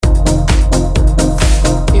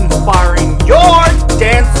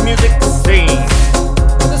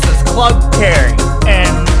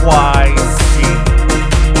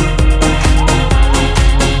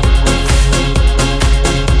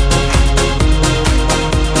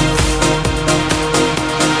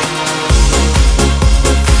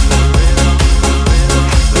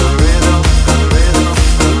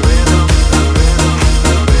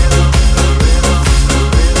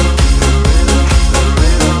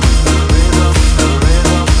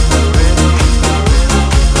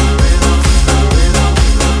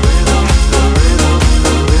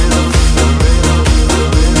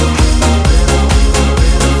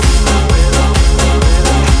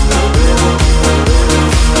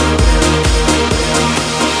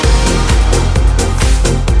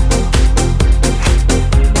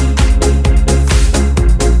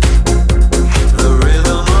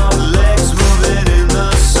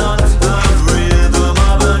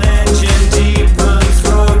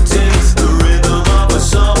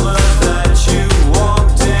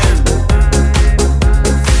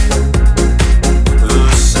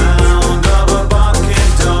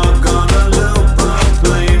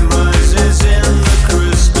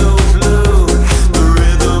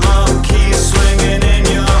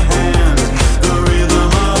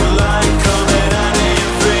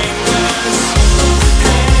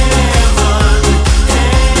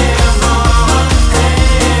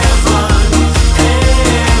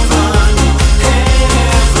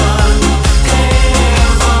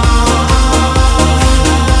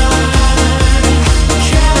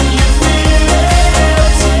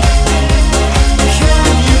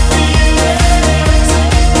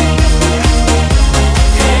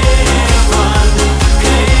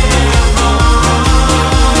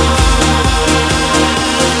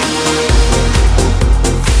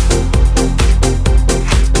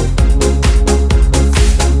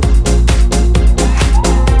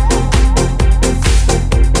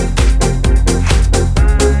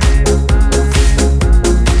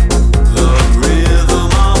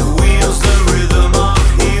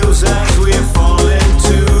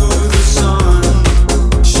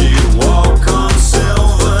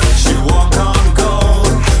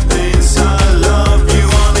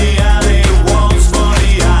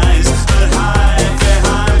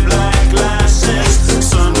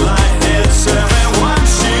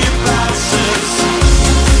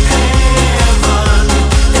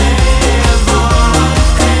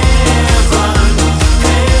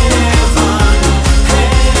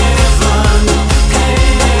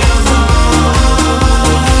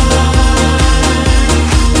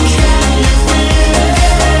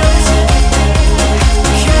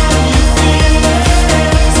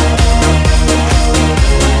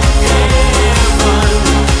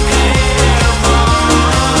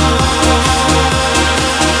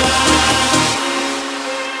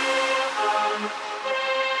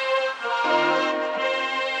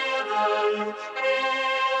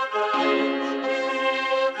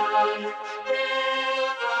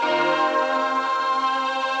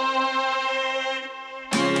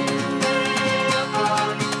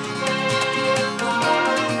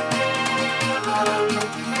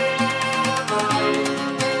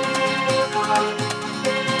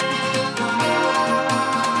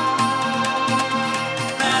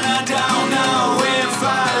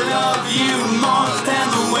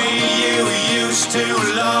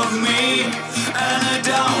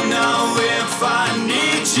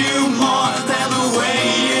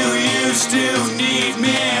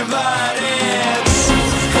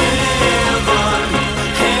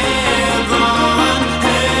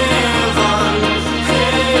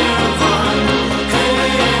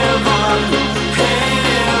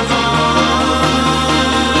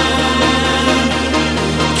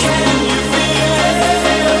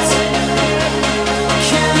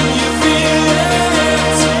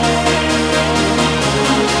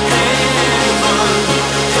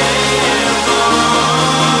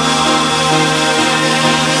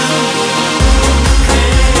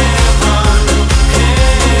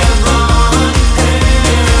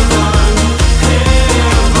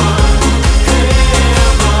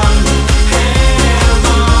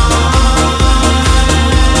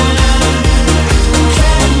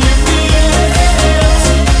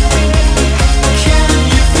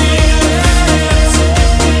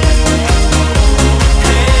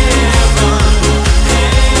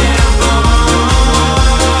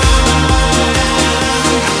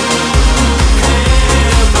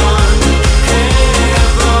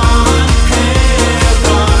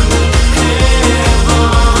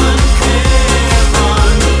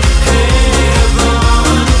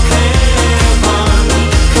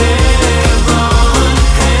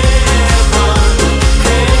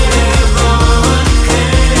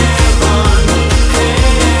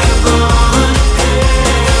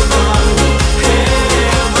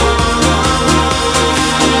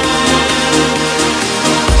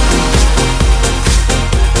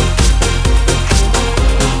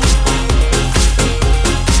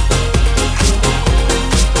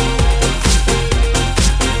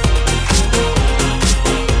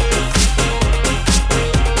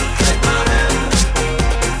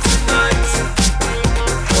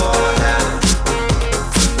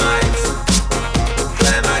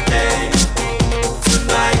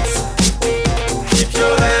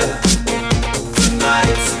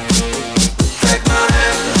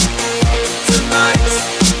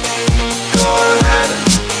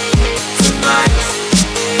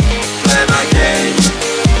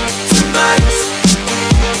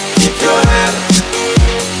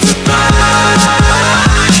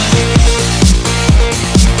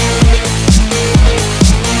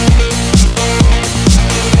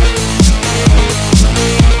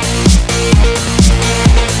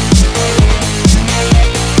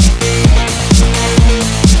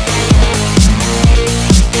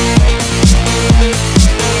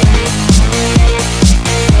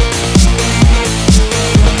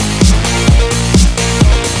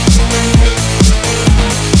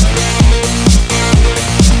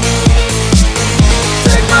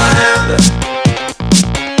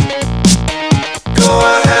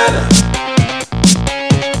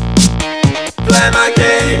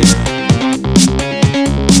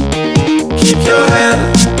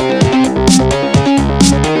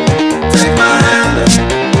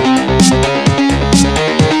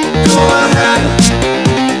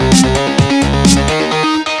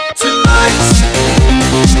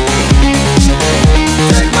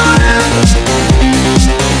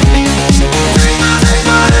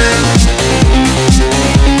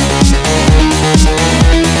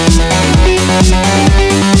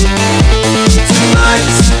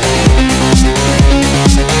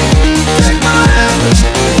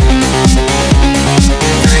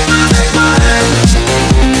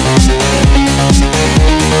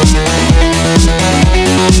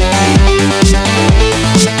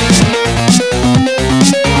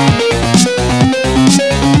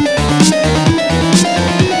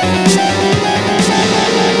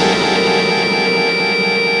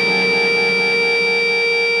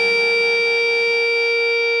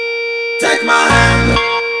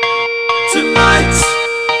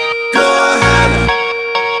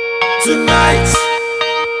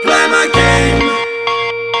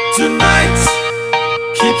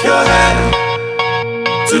keep your head.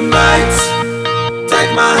 Tonight,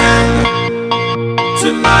 take my hand.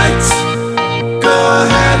 Tonight, go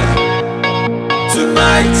ahead.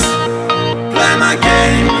 Tonight, play my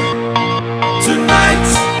game. Tonight,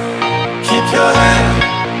 keep your head.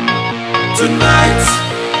 Tonight,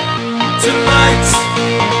 tonight,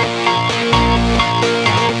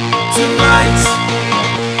 tonight,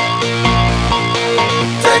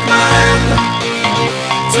 take my hand.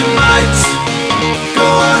 Tonight, go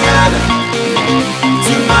ahead.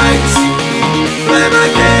 Tonight, play my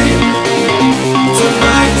game.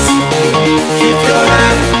 Tonight, keep your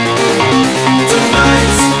head.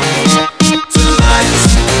 Tonight, tonight,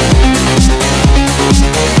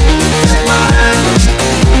 take my hand.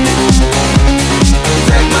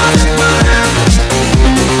 Take my hand. Tonight, take my hand.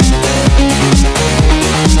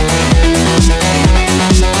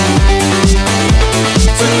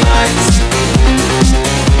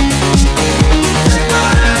 Take my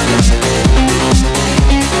hand.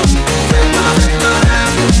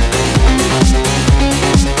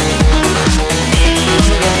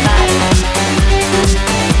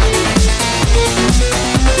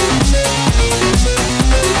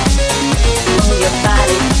 Move your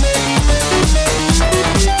body.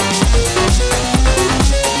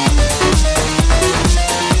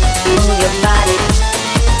 Move your body.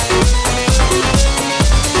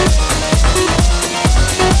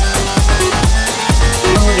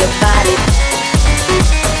 Move your body.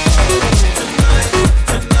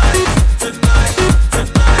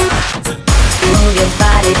 Move your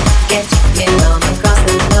body. Get your arm across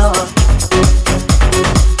the floor.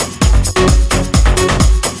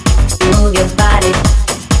 Move your body.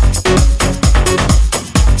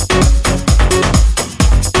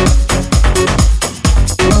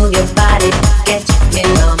 Move your body. Get your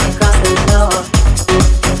arm across the floor.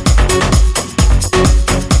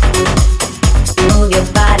 Move your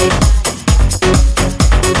body.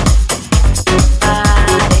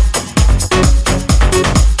 Body.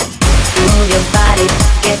 Move your body.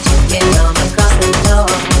 Get your arm across the floor.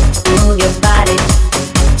 Move your body.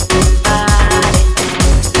 Body.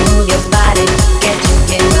 Move your body. Get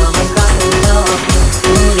your arm across the floor.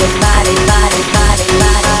 Move your body, body, body,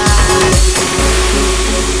 body.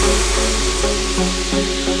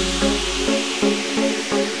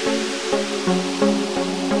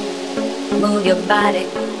 Move your body.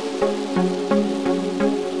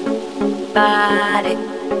 Body.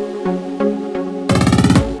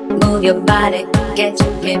 Move your body. Get your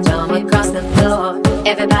arm across the floor.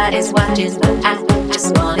 Everybody's watching, but I just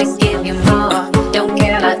wanna give you more. Don't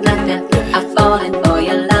care about nothing. I'm falling for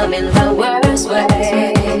your love in the worst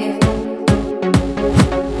way.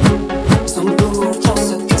 So move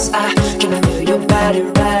closer, 'cause I can feel your body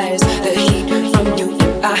rise. The heat from you,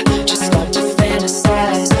 I just start to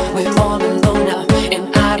fantasize. We're all alone now, and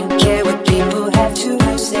I don't care what people have to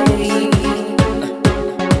say.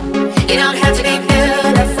 You don't have to be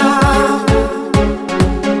beautiful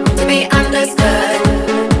to be understood.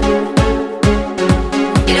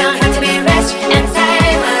 You don't have to be rich and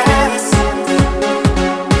famous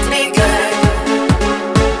to be good.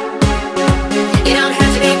 You don't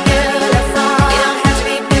have to be beautiful. You don't have to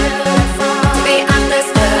be beautiful to be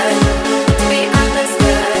understood. To be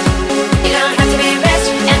understood. You don't have to be rich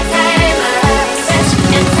and famous. Rich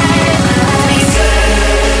and famous to be good.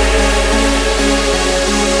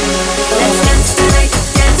 Let's dance tonight,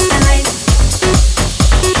 dance tonight.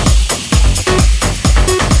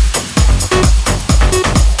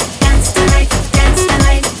 Dance tonight, dance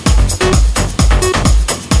tonight.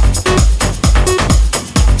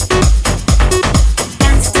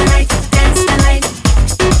 Dance tonight, dance tonight.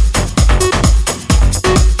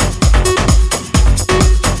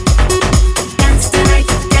 Dance tonight,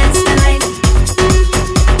 dance tonight.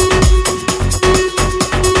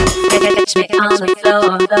 Catch me on the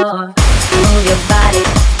floor, floor. Move your body.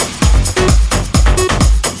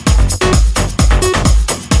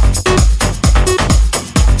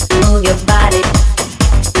 Move your body.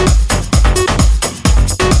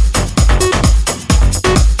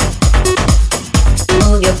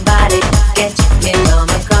 Move your body. Get your arm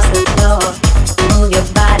across the floor. Move your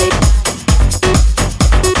body.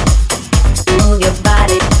 Move your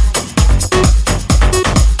body.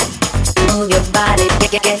 Move your body.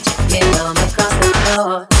 Get your arm across the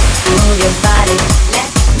floor. Move your body. Let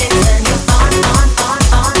me turn you on.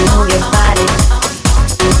 Move your body.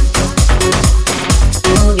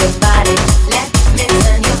 Move your body. Let me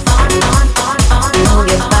turn you on. Move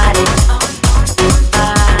your body.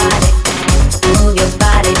 Body. Move your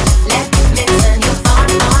body. Let me turn you on.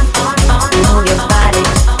 Move your body.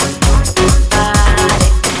 Body.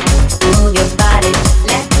 Move your body.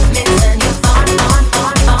 Let me turn you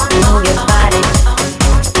on.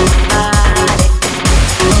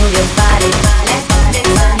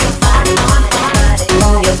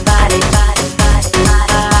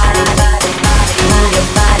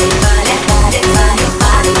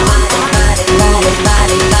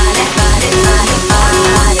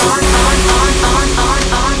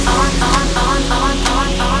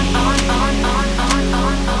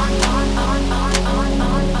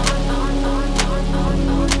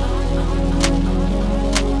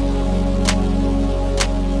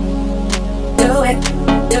 it,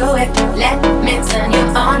 do it. Let me turn you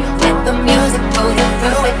on. Let the music pull you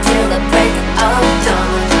through it till the break of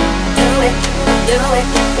dawn. Do it,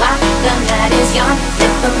 while the night is young.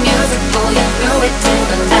 Let the music pull you through it till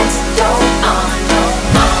the lights go on.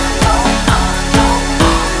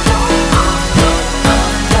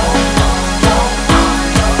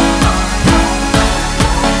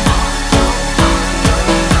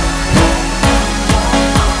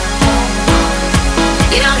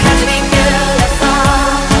 You don't have to be beautiful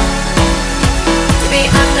to be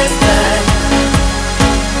understood.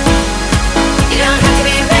 You don't have to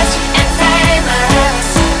be rich and famous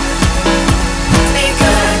to be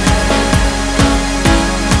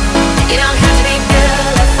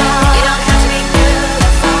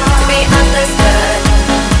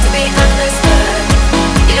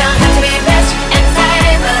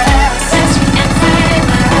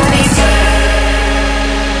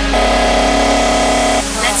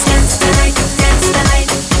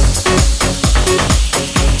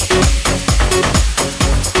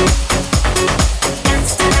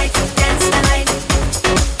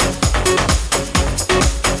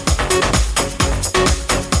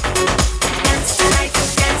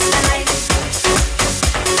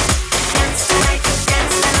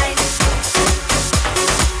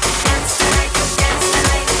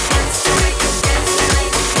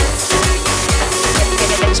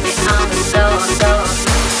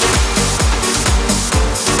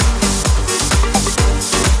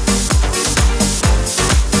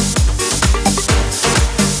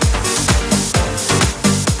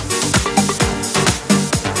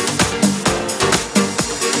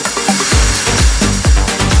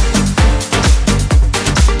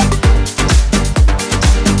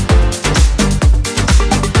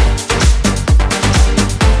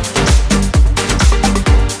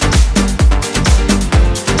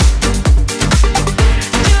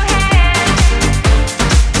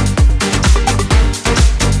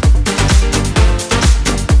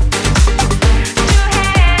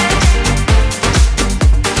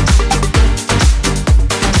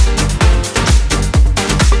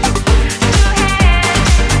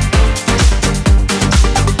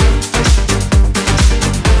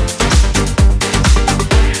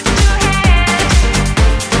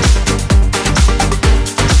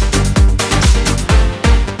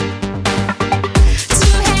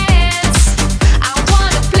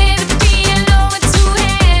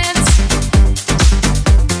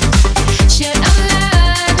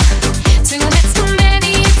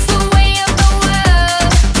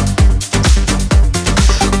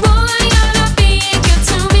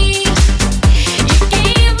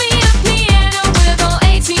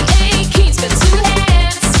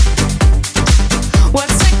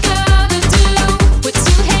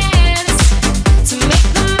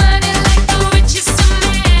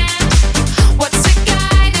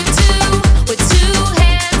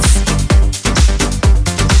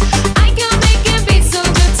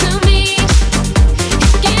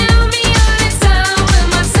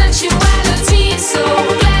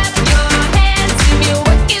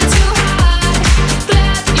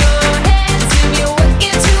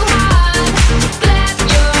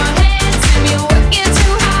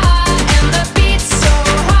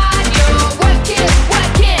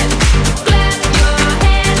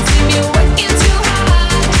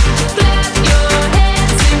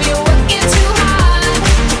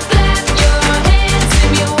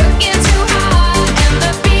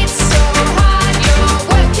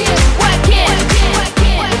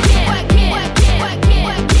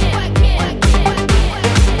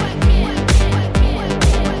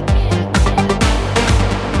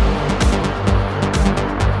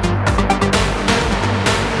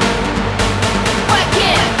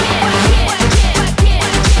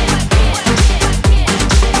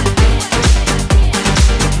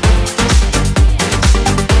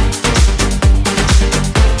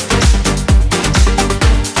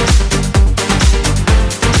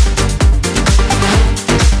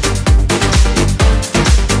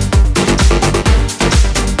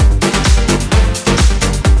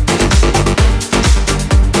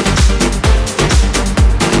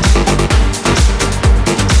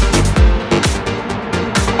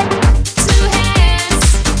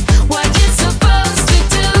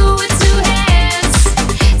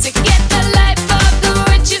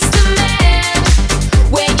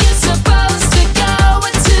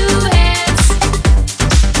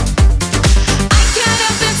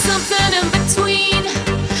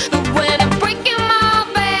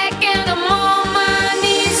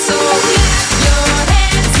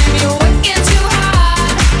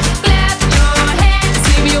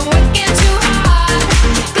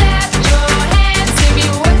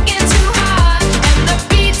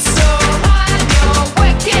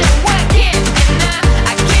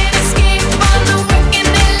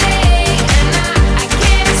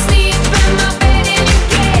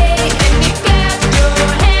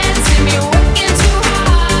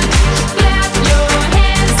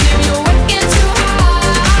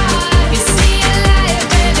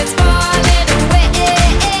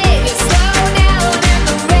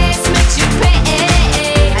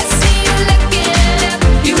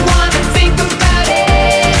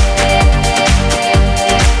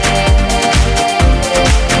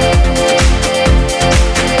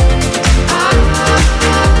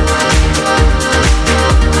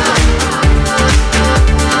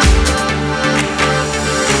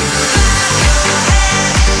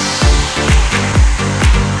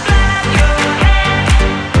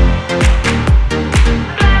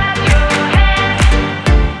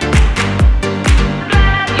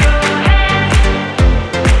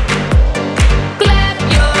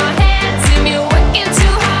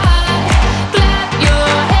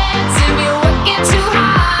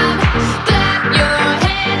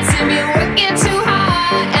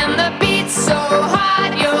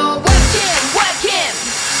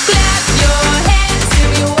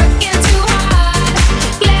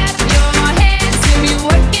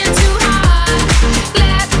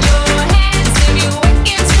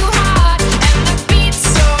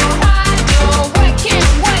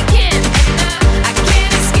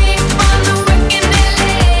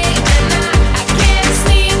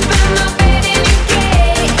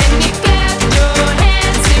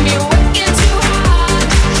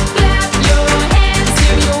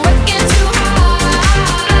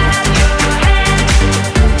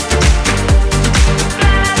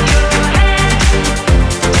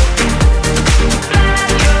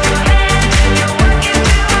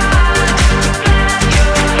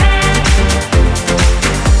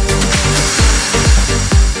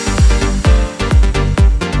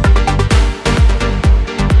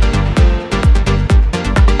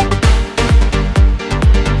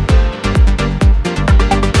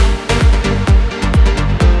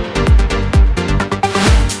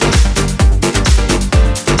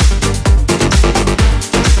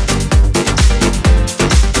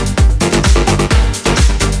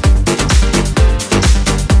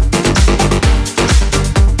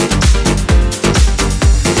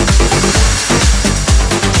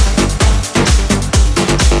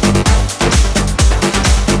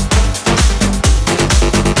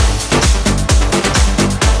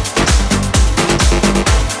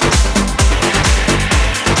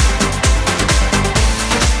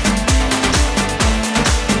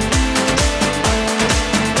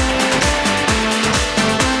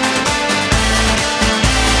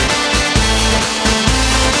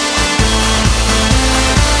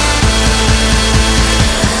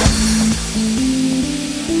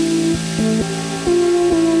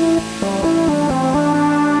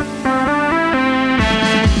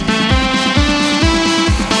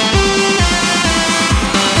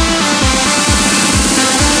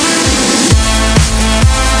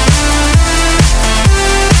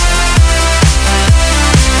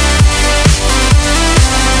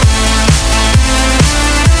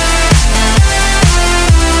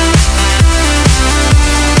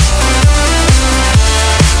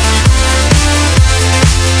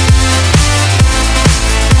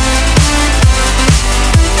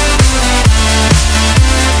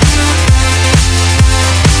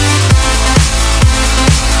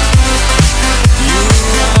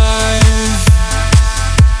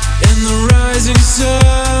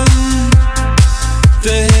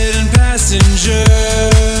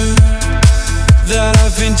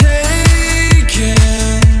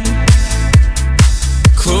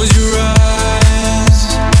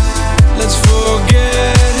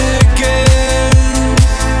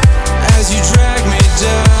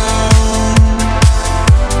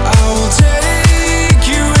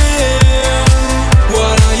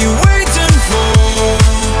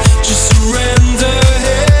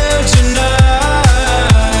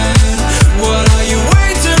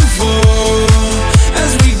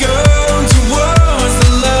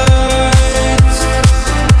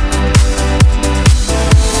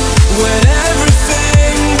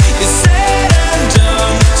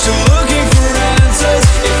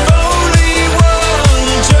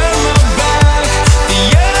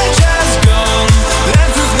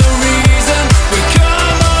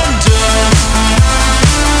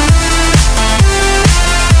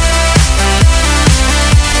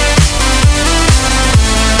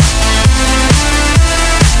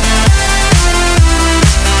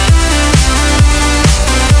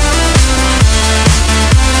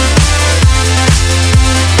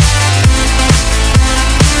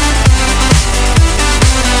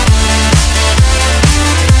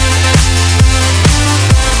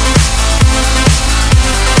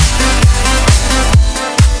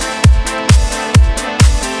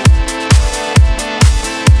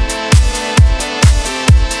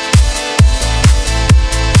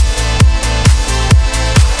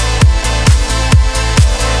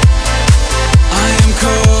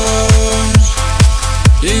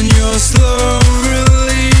slow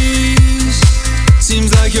release.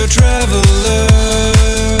 Seems like your traveler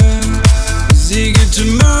is eager to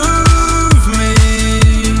move me.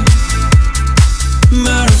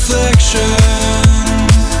 My reflection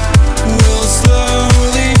will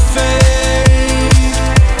slowly fade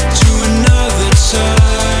to another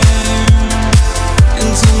time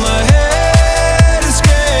until my head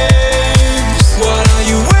escapes. What are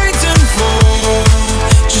you waiting for?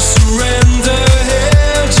 Just surrender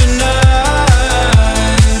here tonight.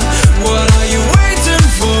 What are you waiting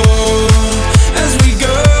for as we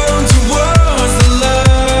go towards the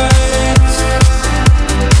light?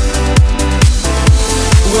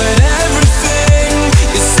 When everything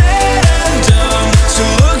is said and done, so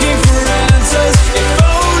looking for answers. If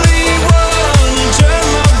only one turn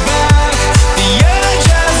my back, the urge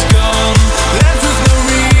has gone, left with no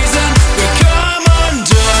reason, become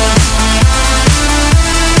undone.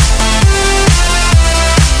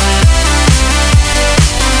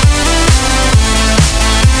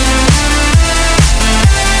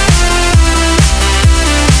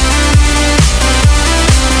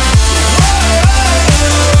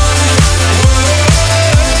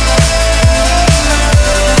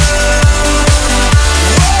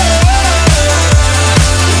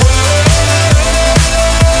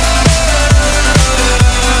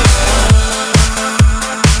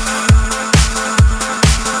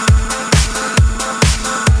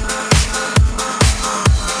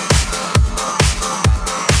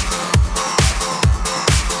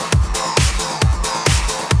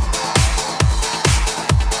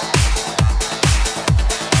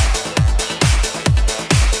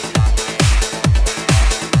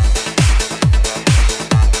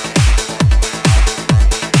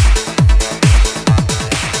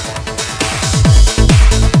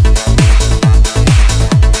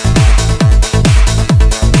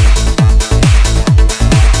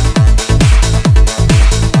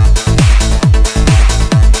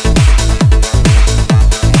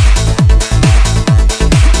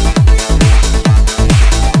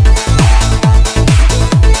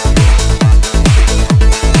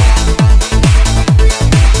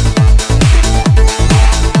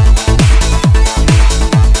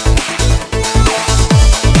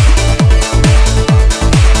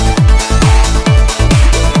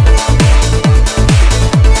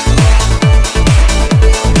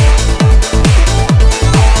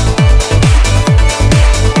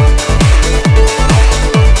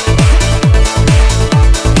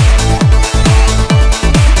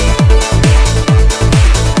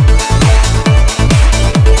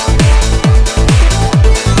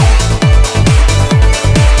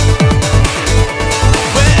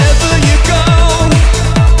 Wherever you go,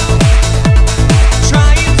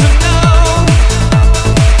 trying to know,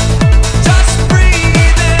 just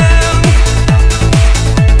breathe in,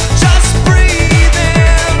 just breathe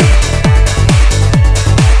in.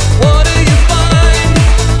 What do you find?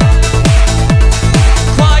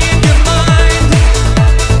 Quiet your mind.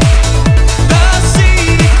 The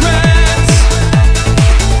secrets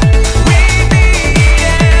we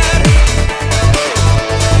needed.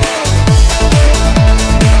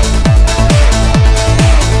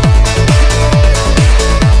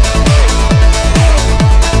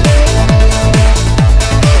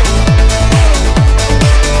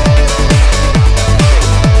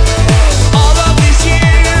 All of these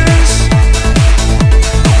years,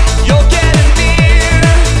 you're getting near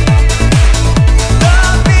the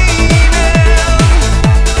meaning.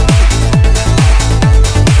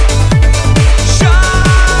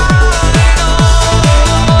 Shine on.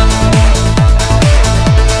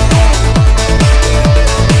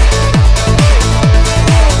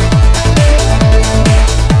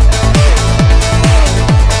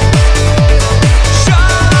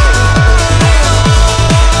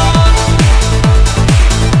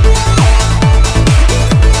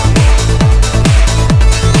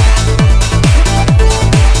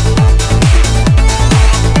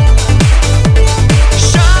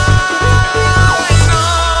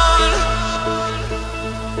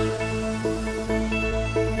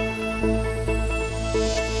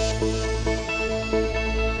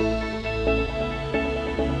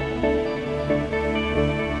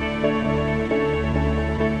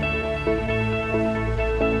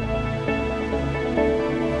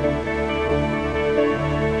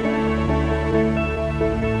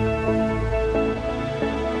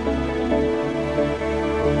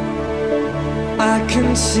 I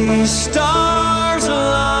can see stars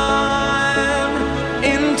align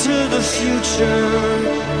into the future.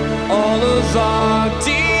 All of our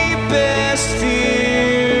deepest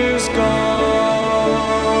fears gone.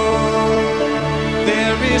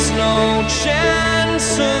 There is no chance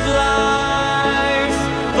chance of life,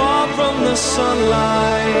 far from the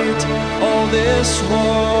sunlight, all this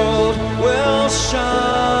world will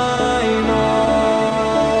shine on.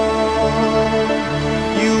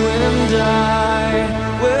 You and I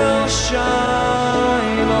will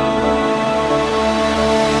shine on.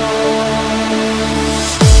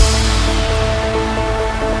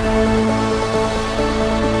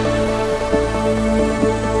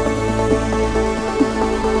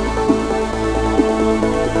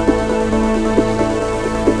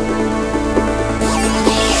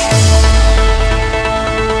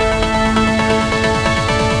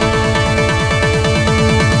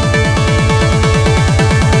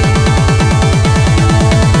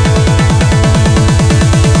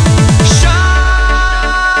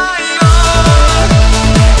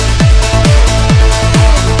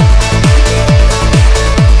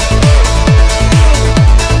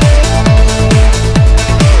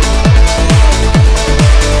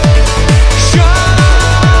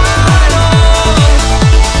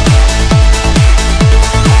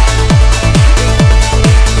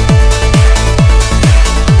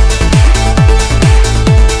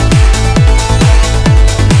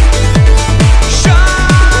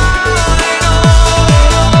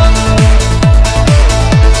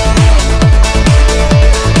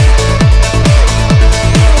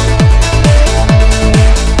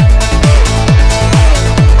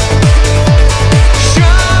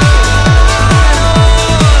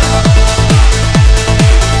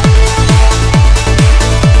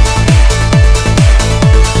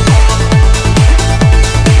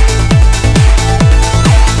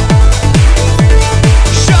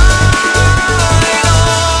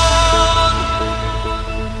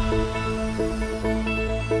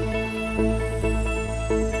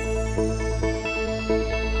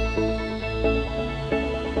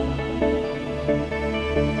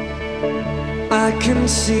 I can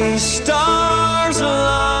see stars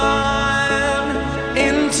align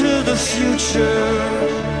into the future.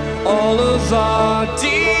 All of our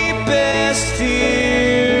deepest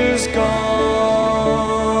fears gone.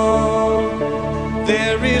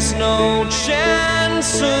 There is no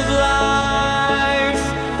chance of life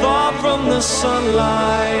far from the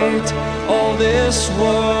sunlight. All this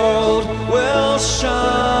world will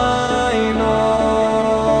shine on.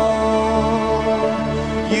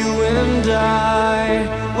 You and I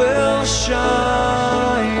will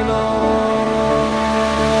shine on.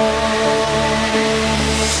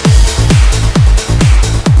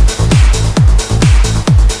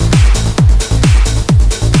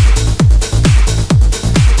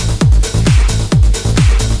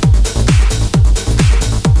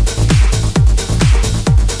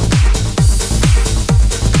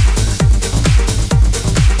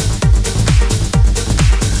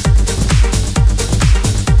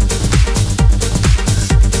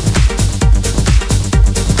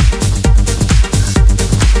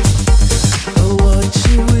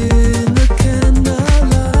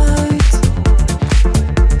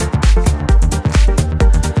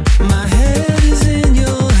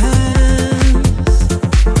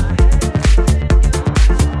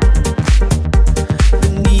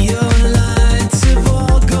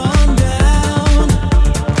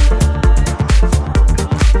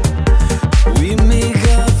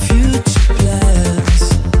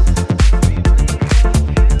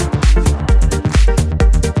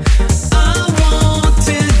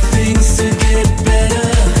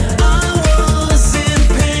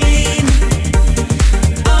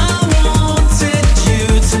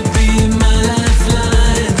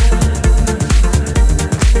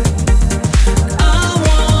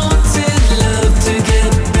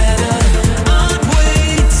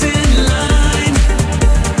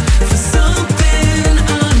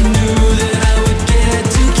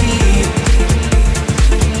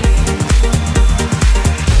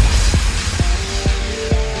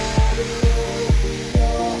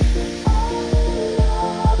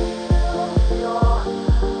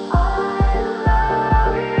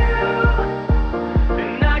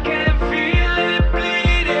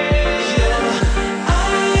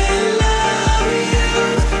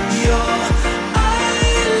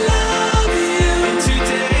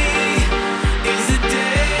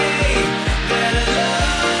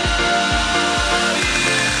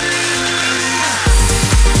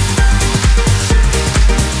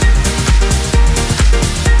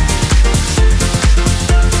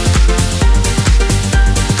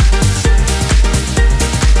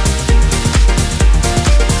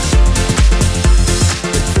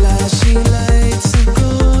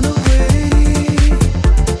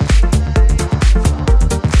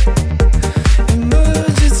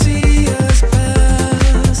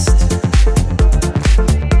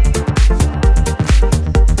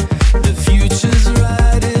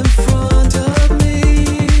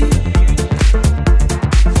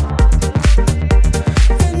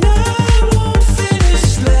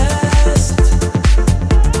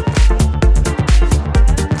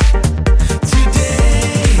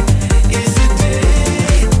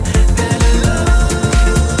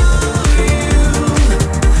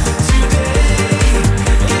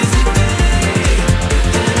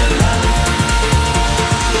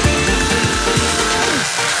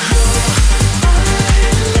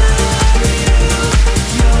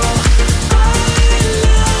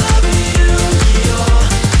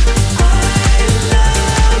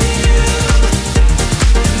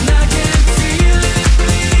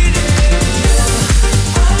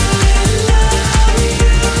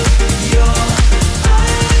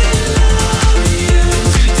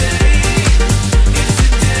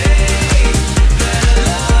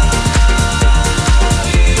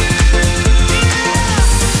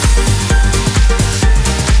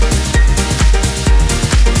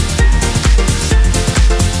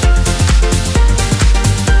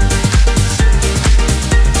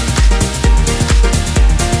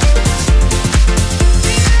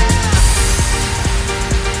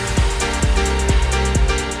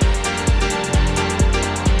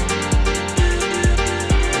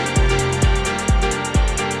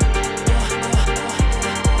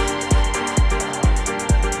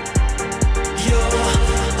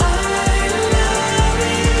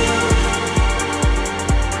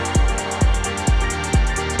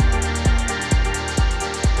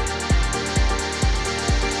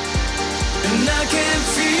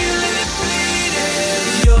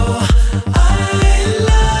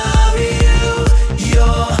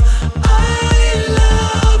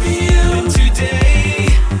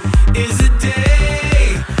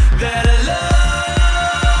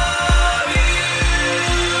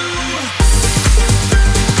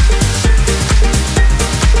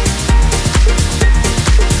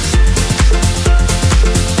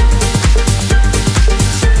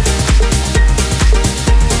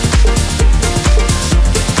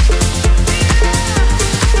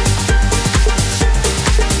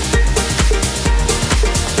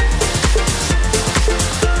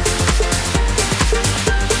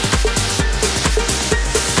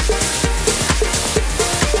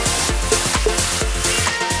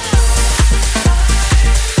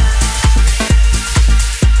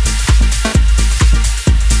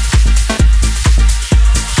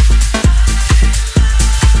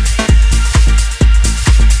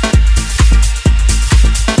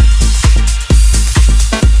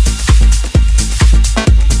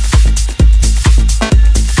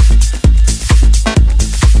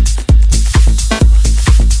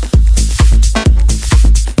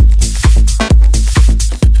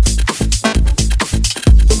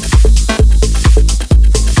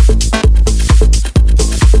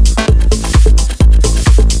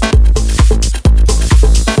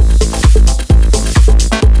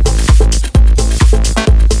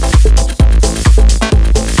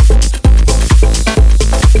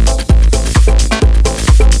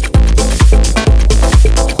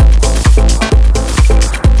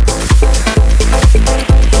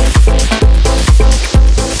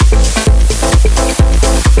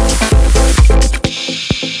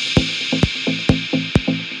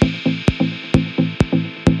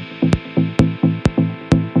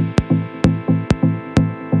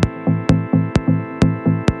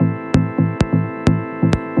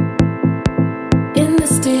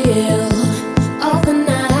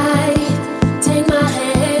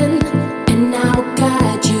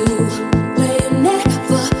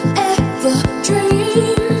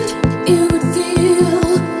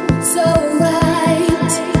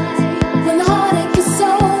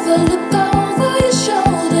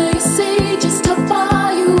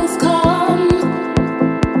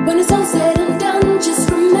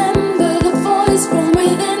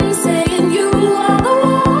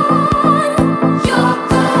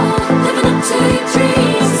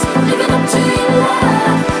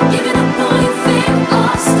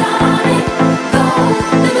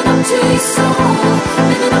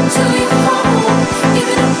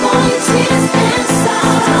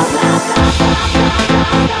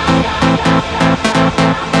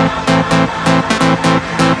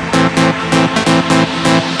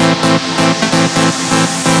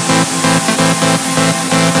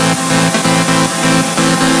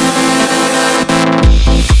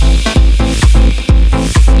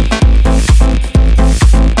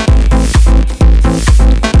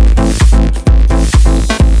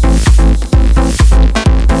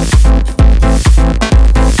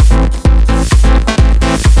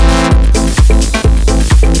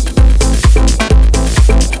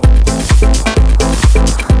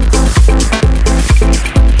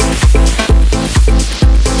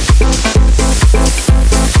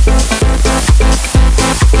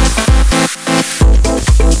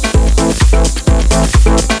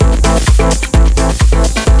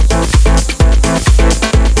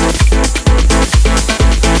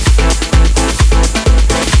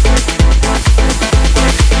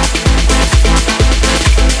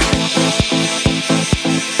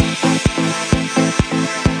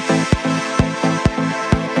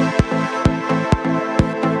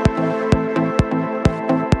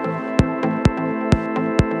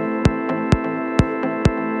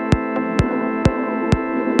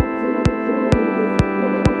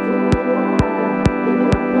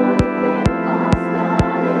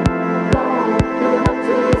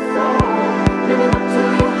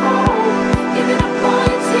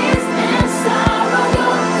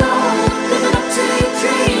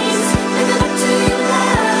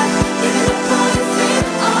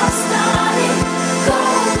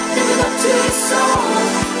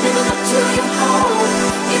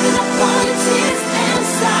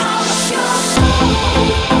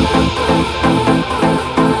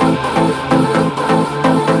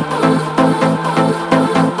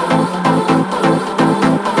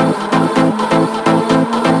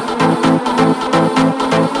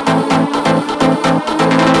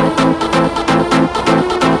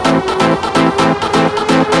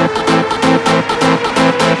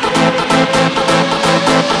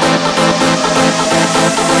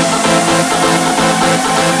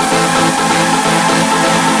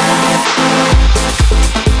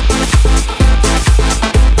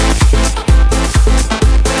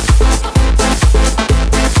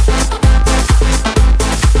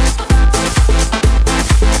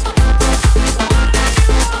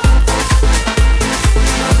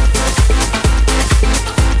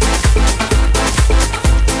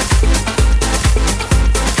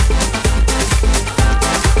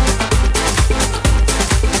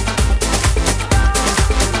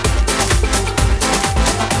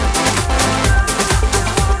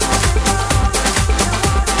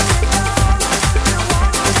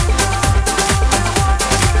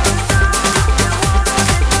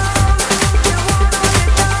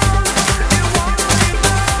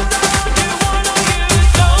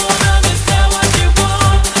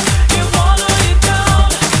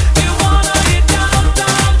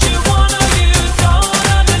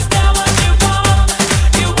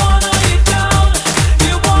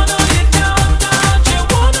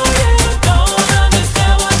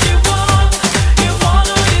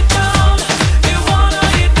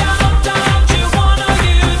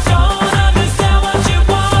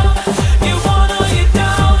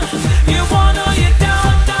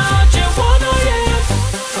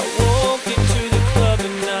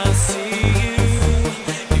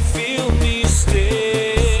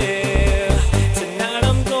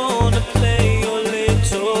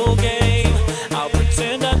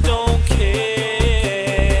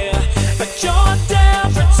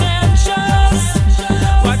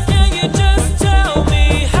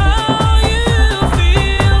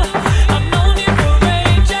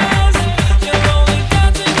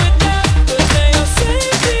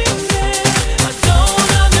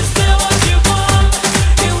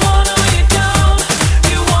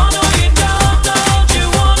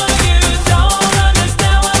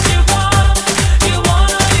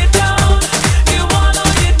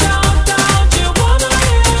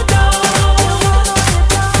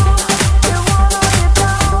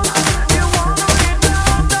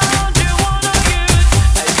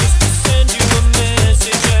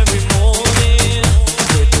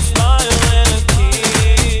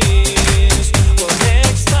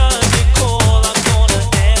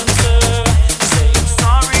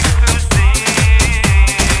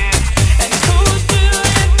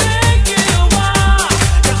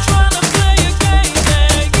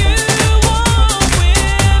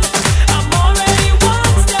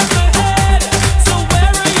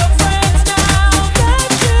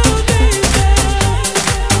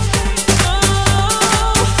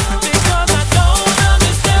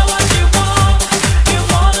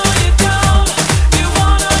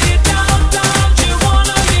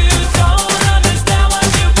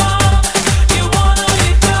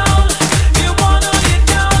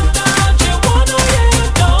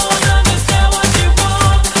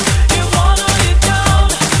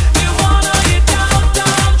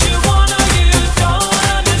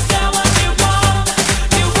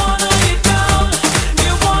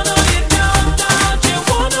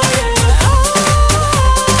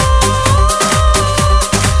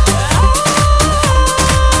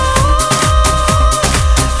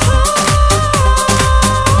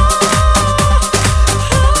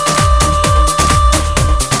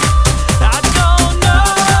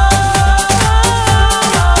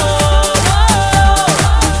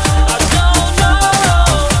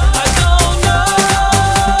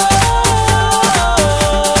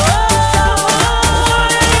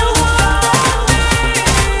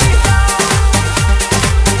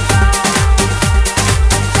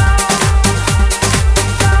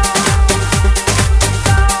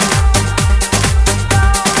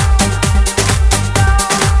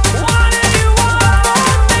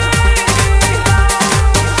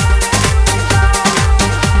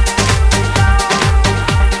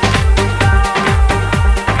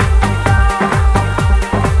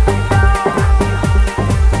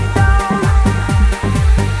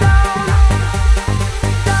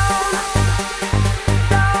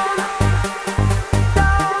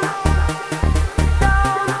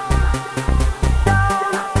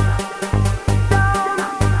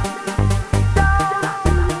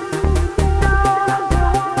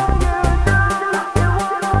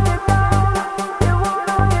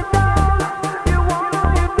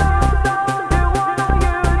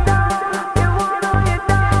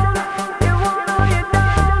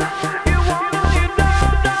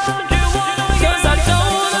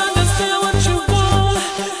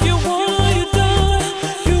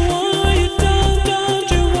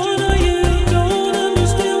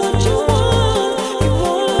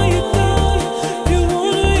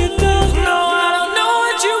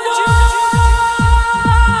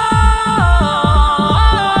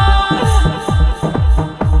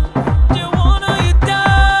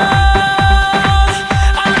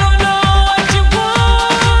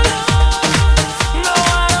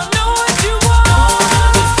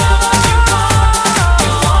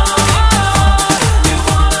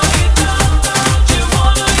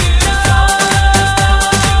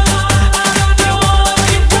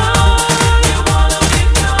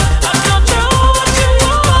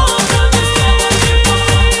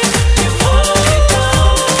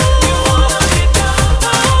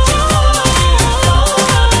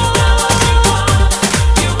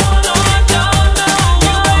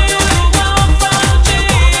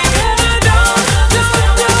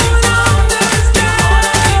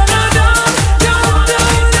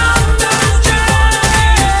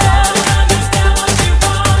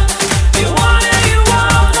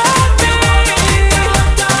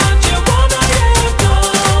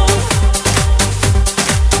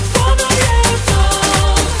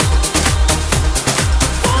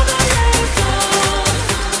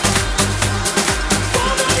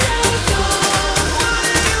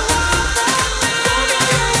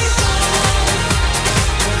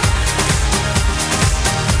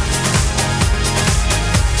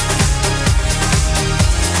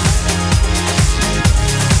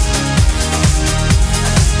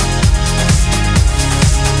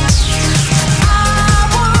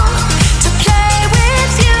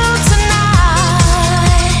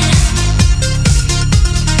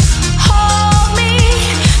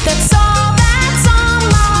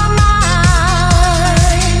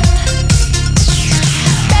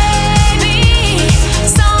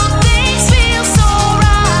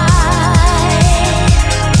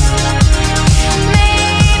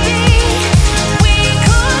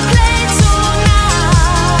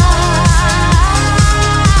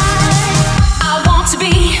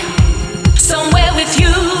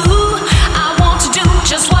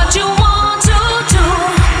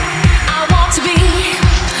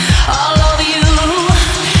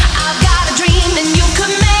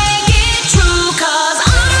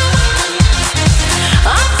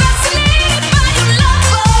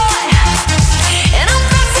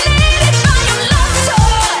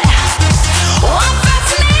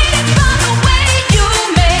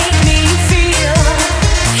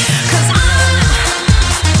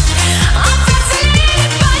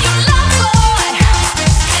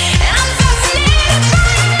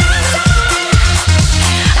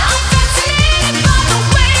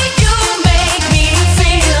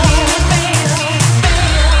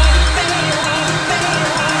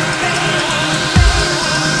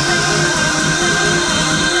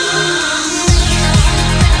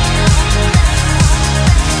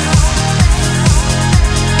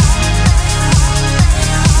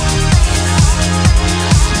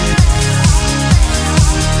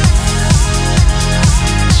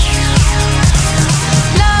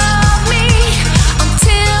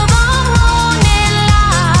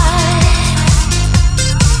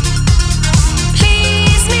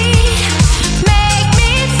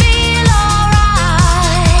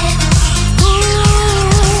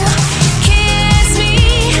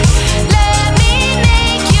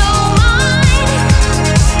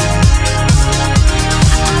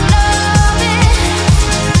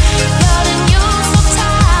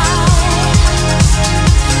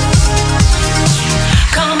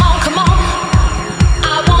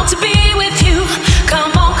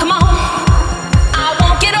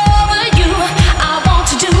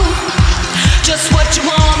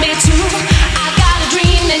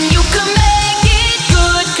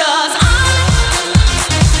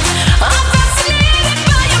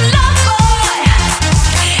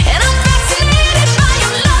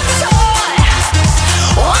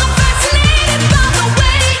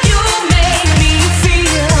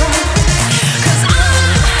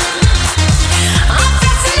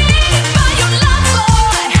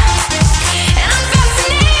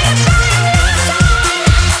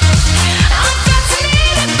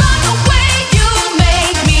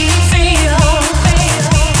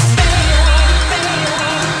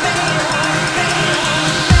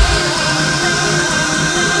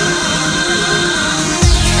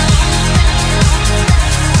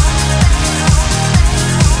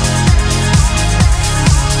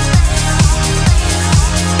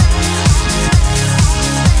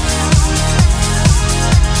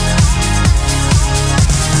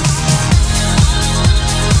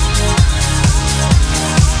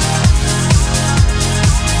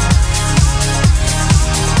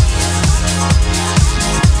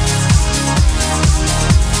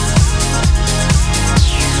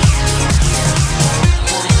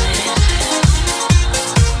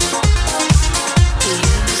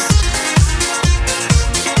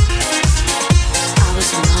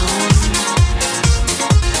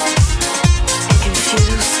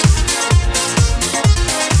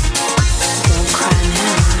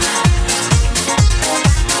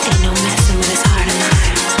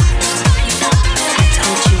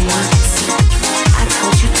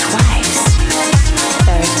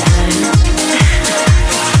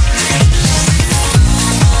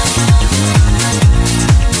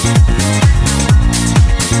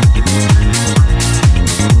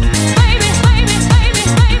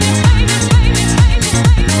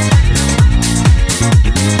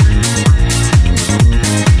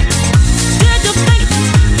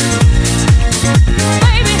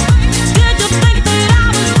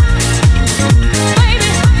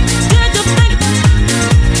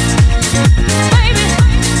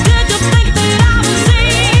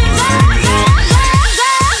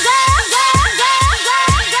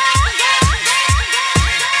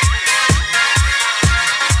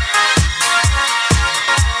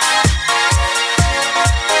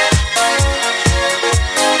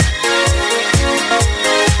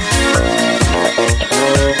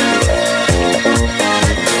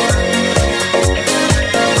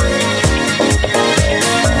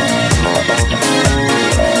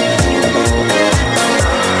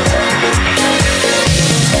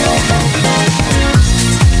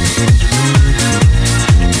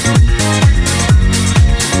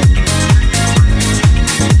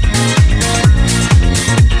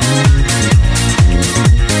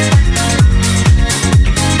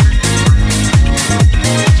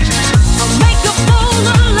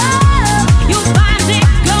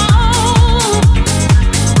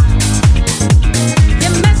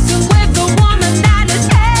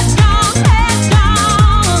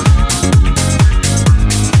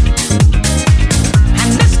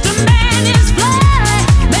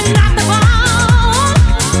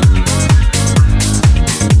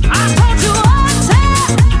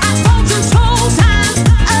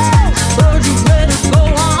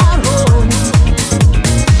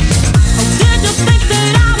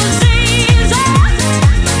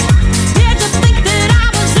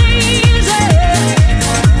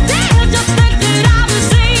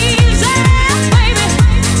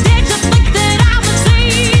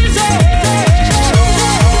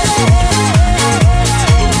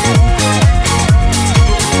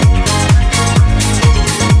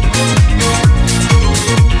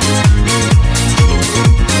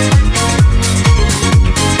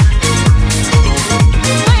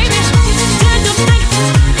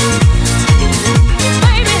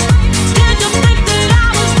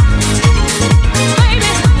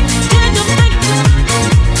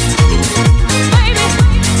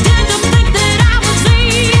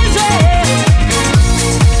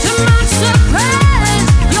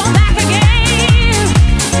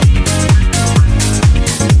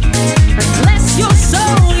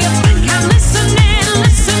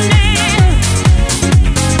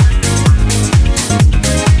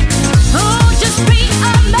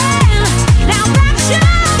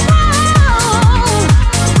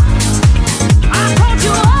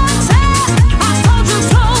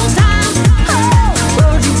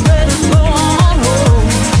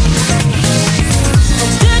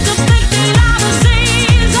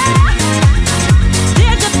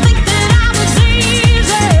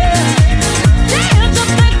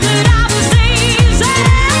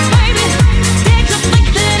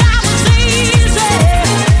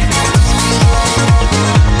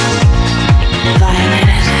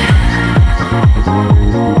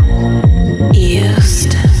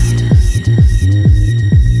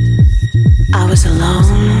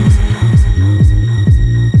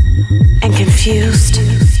 confused?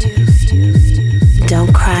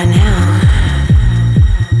 Don't cry now.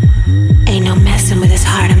 Ain't no messing with this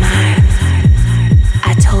heart of mine.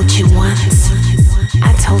 I told you once,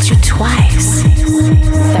 I told you twice,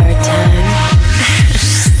 third time.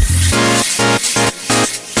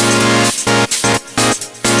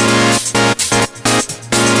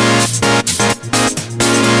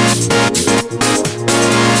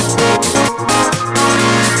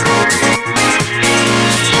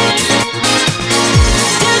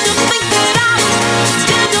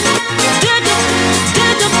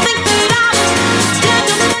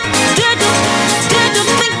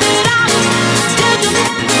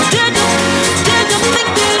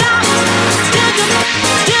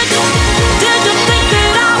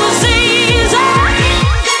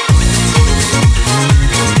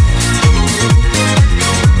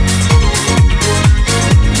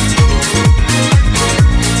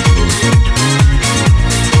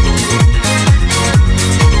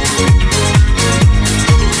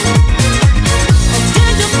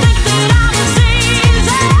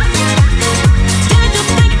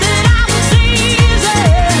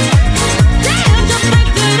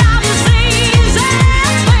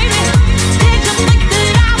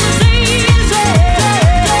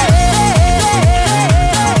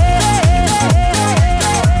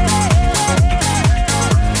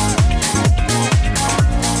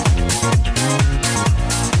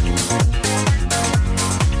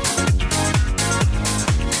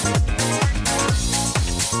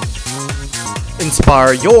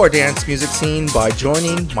 Inspire your dance music scene by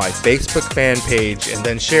joining my Facebook fan page and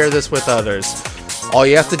then share this with others. All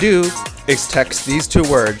you have to do is text these two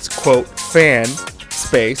words, quote, fan,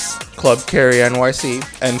 space, Club Carry NYC,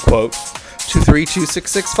 end quote, to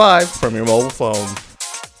 32665 from your mobile phone.